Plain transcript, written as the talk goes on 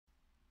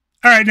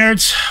All right,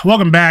 nerds,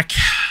 welcome back.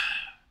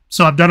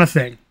 So I've done a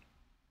thing.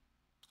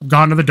 I've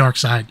gone to the dark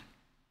side.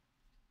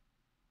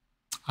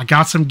 I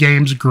got some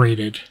games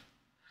graded.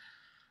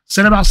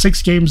 Sent about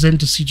 6 games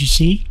into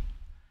CGC,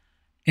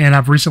 and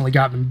I've recently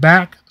gotten them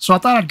back. So I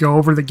thought I'd go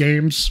over the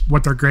games,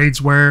 what their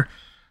grades were,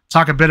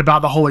 talk a bit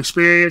about the whole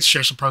experience,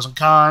 share some pros and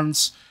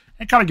cons,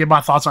 and kind of give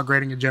my thoughts on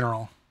grading in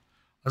general.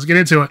 Let's get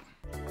into it.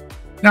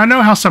 Now, I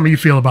know how some of you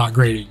feel about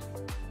grading,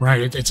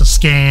 right? It's a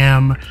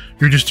scam.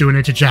 You're just doing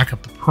it to jack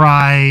up the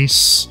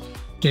price.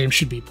 Games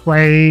should be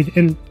played.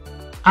 And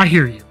I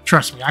hear you.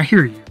 Trust me, I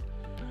hear you.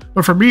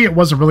 But for me, it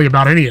wasn't really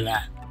about any of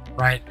that,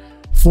 right?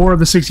 4 of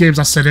the 6 games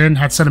I sent in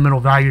had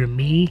sentimental value to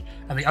me,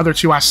 and the other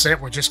 2 I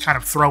sent were just kind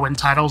of throw-in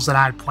titles that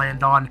I had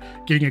planned on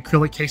getting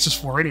acrylic cases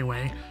for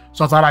anyway.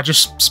 So I thought I'd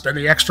just spend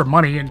the extra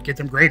money and get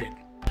them graded.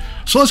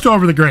 So let's go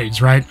over the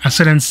grades, right? I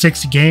sent in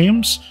 6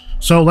 games,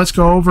 so let's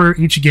go over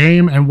each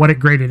game and what it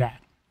graded at.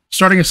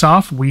 Starting us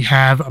off, we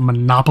have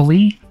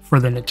Monopoly for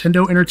the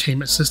Nintendo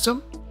Entertainment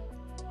System.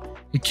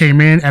 It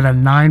came in at a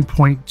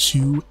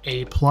 9.2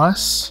 A+.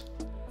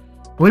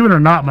 Believe it or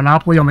not,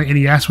 Monopoly on the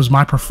NES was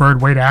my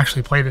preferred way to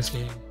actually play this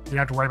game. You didn't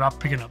have to worry about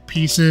picking up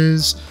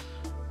pieces,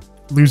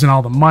 losing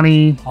all the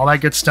money, all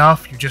that good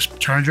stuff. You just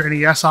turned your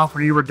NES off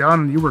when you were done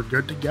and you were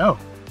good to go.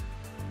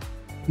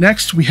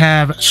 Next, we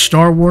have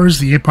Star Wars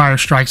The Empire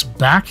Strikes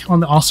Back,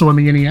 also on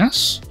the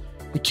NES.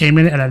 It came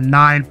in at a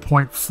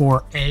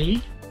 9.4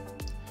 A.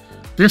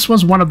 This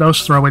was one of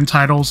those throw-in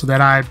titles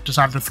that I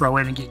decided to throw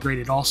in and get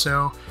graded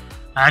also.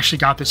 I actually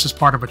got this as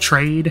part of a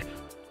trade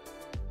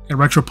at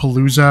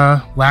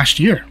Retropalooza last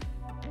year.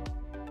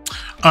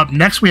 Up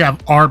next, we have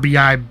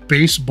RBI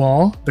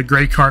Baseball, the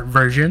Gray Kart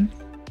version.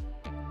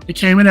 It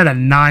came in at a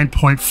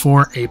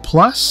 9.4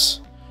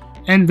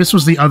 A+, and this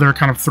was the other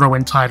kind of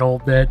throw-in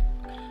title that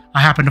I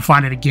happened to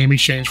find at a game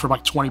exchange for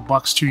like 20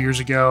 bucks 2 years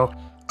ago.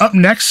 Up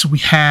next, we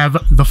have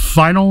the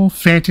Final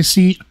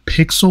Fantasy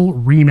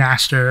Pixel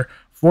Remaster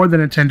for the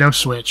Nintendo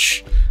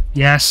Switch.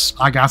 Yes,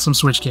 I got some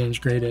Switch games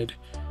graded.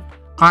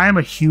 I am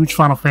a huge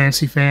Final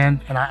Fantasy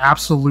fan, and I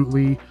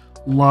absolutely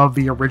love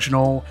the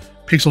original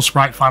Pixel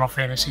Sprite Final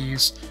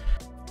Fantasies.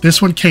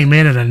 This one came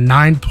in at a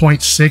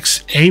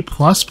 9.6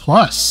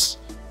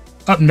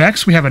 A++. Up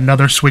next, we have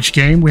another Switch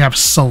game. We have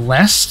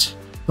Celeste,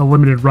 the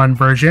limited run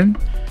version.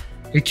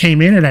 It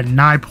came in at a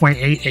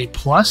 9.8 A+.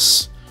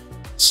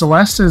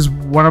 Celeste is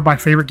one of my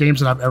favorite games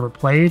that I've ever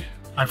played.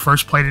 I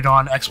first played it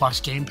on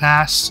Xbox Game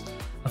Pass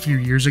a few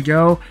years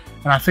ago,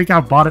 and I think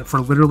I've bought it for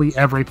literally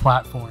every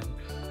platform.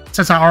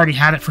 Since I already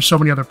had it for so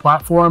many other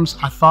platforms,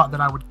 I thought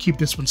that I would keep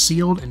this one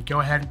sealed and go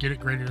ahead and get it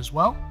graded as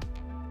well.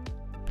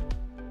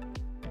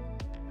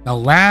 Now,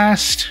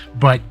 last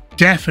but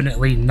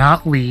definitely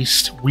not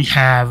least, we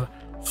have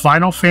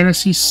Final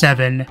Fantasy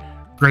VII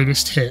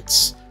Greatest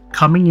Hits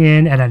coming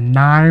in at a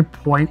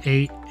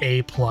 9.8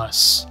 A+.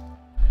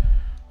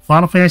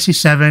 Final Fantasy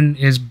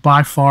VII is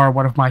by far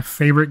one of my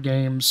favorite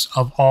games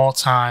of all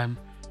time.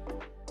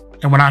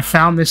 And when I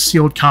found this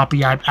sealed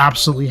copy, I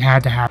absolutely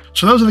had to have it.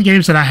 So those are the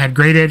games that I had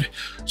graded.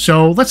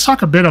 So let's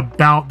talk a bit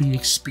about the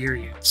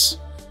experience.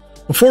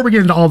 Before we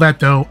get into all that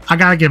though, I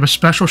gotta give a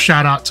special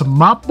shout out to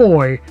my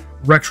boy,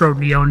 Retro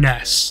Neo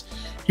Ness.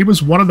 He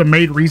was one of the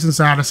main reasons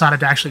that I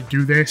decided to actually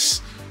do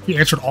this. He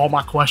answered all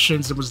my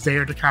questions and was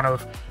there to kind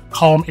of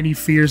calm any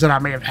fears that I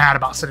may have had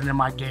about sending in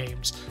my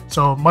games.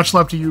 So much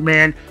love to you,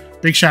 man.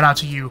 Big shout out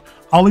to you.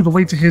 I'll leave a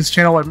link to his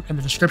channel in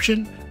the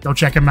description. Go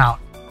check him out.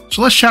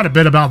 So let's chat a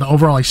bit about the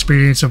overall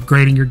experience of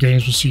grading your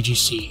games with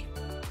CGC.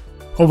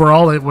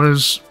 Overall, it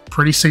was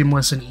pretty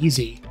seamless and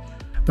easy.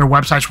 Their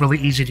website's really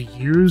easy to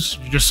use.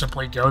 You just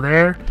simply go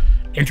there,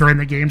 enter in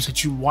the games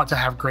that you want to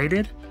have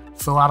graded,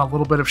 fill out a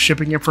little bit of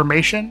shipping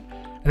information,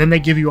 and then they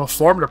give you a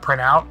form to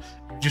print out.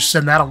 You just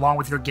send that along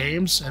with your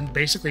games and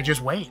basically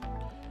just wait.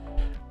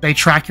 They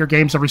track your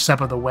games every step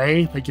of the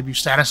way. They give you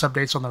status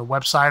updates on their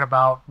website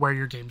about where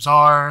your games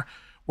are,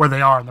 where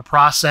they are in the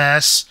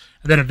process,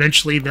 and then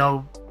eventually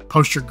they'll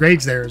post your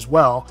grades there as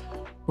well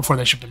before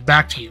they ship them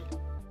back to you.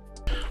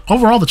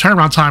 Overall, the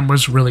turnaround time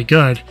was really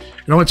good.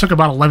 It only took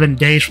about 11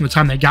 days from the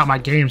time they got my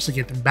games to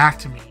get them back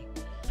to me.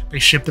 They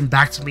shipped them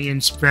back to me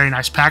in some very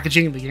nice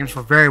packaging. The games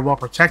were very well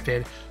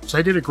protected, so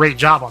they did a great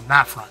job on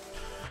that front.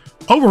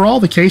 Overall,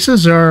 the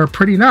cases are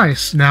pretty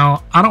nice.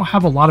 Now, I don't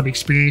have a lot of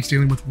experience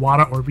dealing with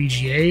WATA or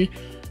VGA,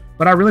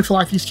 but I really feel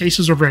like these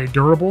cases are very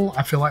durable.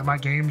 I feel like my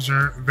games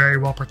are very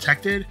well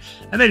protected,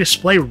 and they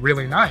display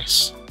really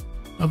nice.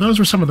 Now, those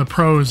were some of the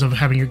pros of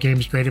having your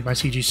games graded by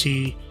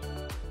CGC.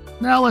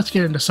 Now let's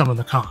get into some of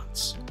the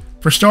cons.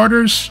 For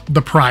starters,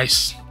 the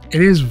price.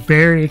 It is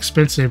very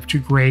expensive to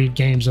grade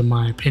games in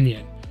my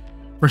opinion.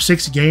 For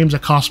 6 games,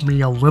 it cost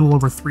me a little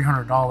over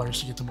 $300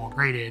 to get them all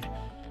graded.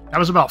 That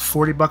was about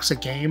 40 bucks a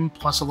game,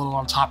 plus a little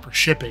on top for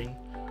shipping.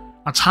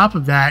 On top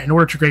of that, in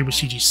order to grade with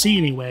CGC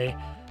anyway,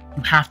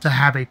 you have to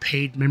have a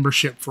paid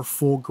membership for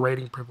full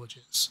grading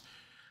privileges.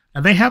 Now,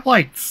 they have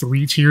like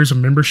 3 tiers of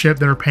membership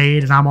that are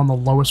paid, and I'm on the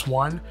lowest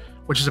one,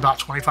 which is about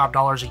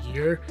 $25 a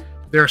year.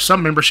 There are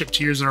some membership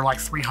tiers that are like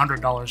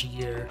 $300 a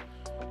year.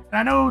 And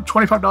I know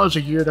 $25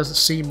 a year doesn't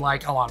seem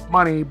like a lot of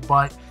money,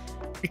 but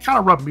it kind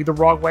of rubbed me the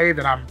wrong way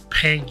that I'm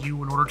paying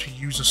you in order to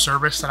use a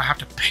service that I have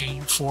to pay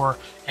you for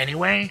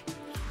anyway.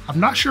 I'm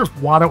not sure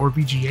if WADA or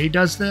VGA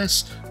does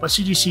this, but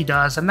CGC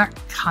does, and that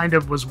kind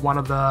of was one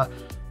of the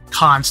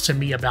cons to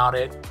me about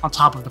it, on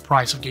top of the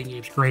price of getting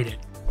games graded.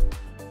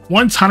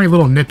 One tiny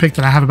little nitpick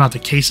that I have about the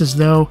cases,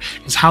 though,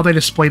 is how they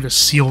display the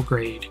seal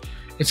grade.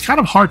 It's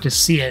kind of hard to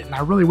see it, and I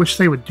really wish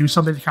they would do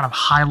something to kind of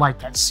highlight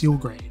that seal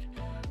grade.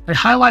 They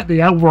highlight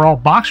the overall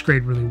box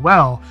grade really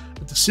well,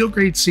 but the seal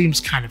grade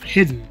seems kind of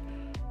hidden.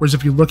 Whereas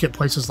if you look at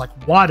places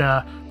like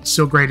WADA, the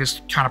seal grade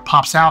just kind of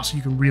pops out so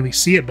you can really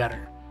see it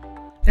better.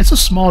 It's a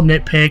small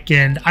nitpick,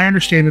 and I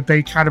understand that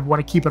they kind of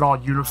want to keep it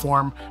all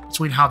uniform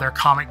between how their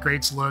comic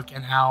grades look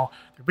and how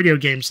their video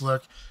games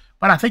look,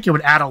 but I think it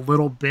would add a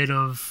little bit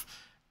of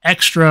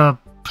extra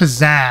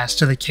pizzazz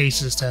to the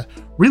cases to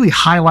really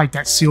highlight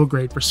that seal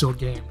grade for sealed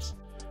games.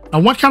 Now,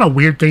 one kind of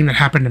weird thing that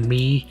happened to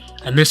me,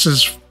 and this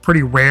is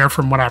pretty rare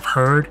from what I've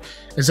heard,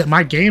 is that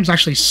my games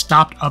actually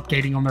stopped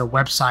updating on their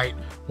website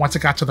once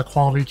it got to the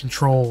quality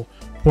control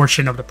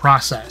portion of the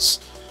process.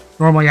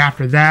 Normally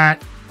after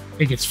that,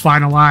 it gets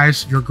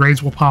finalized, your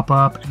grades will pop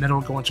up, and then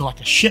it'll go into like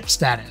a ship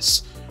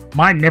status.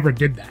 Mine never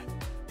did that.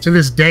 To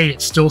this day,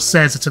 it still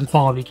says it's in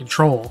quality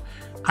control.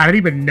 I didn't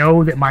even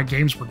know that my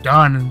games were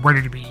done and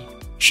ready to be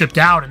shipped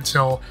out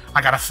until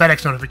I got a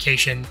FedEx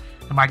notification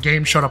and my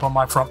game showed up on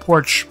my front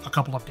porch a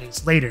couple of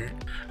days later.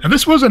 Now,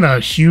 this wasn't a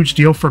huge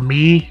deal for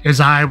me, as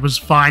I was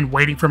fine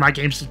waiting for my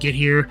games to get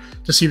here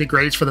to see the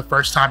grades for the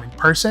first time in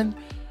person.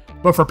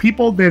 But for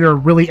people that are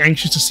really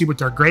anxious to see what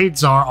their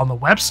grades are on the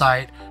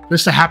website,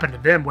 this to happen to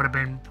them would have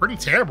been pretty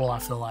terrible, I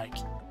feel like.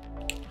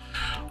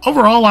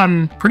 Overall,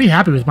 I'm pretty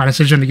happy with my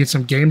decision to get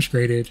some games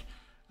graded.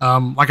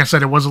 Like I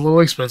said, it was a little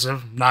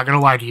expensive. I'm not going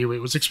to lie to you, it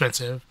was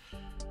expensive.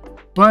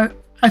 But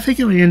I think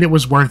in the end, it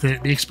was worth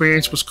it. The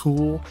experience was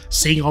cool.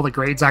 Seeing all the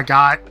grades I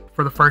got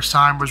for the first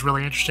time was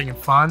really interesting and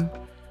fun.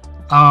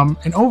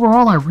 And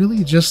overall, I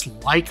really just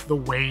like the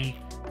way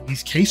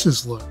these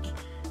cases look.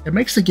 It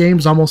makes the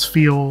games almost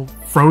feel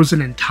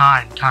frozen in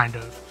time, kind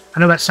of. I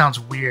know that sounds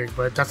weird,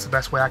 but that's the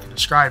best way I can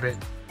describe it.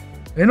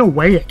 In a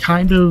way, it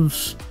kind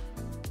of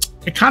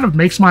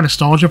makes my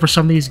nostalgia for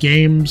some of these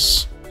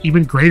games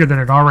even greater than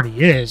it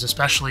already is,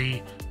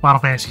 especially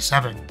Final Fantasy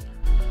VII.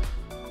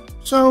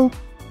 So,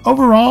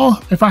 overall,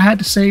 if I had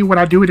to say would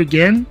I do it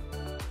again?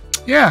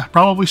 Yeah,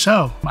 probably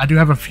so. I do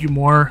have a few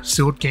more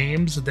sealed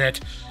games that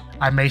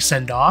I may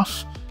send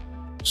off,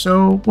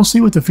 so we'll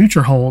see what the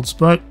future holds,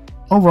 but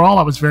overall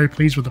I was very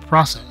pleased with the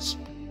process.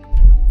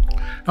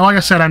 Now, like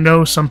I said, I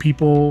know some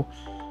people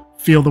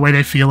feel the way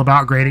they feel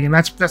about grading, and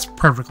that's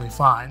perfectly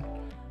fine,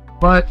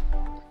 but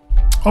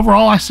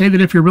overall I say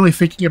that if you're really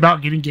thinking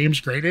about getting games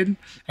graded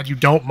and you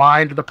don't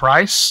mind the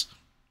price,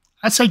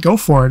 I'd say go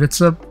for it. It's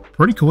a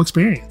pretty cool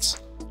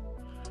experience.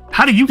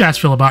 How do you guys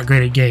feel about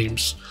graded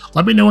games?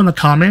 Let me know in the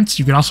comments.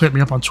 You can also hit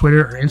me up on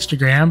Twitter or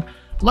Instagram.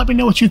 Let me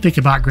know what you think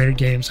about graded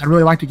games. I'd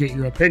really like to get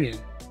your opinion.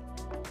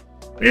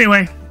 But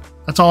anyway,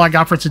 that's all I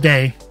got for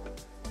today.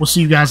 We'll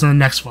see you guys in the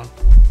next one.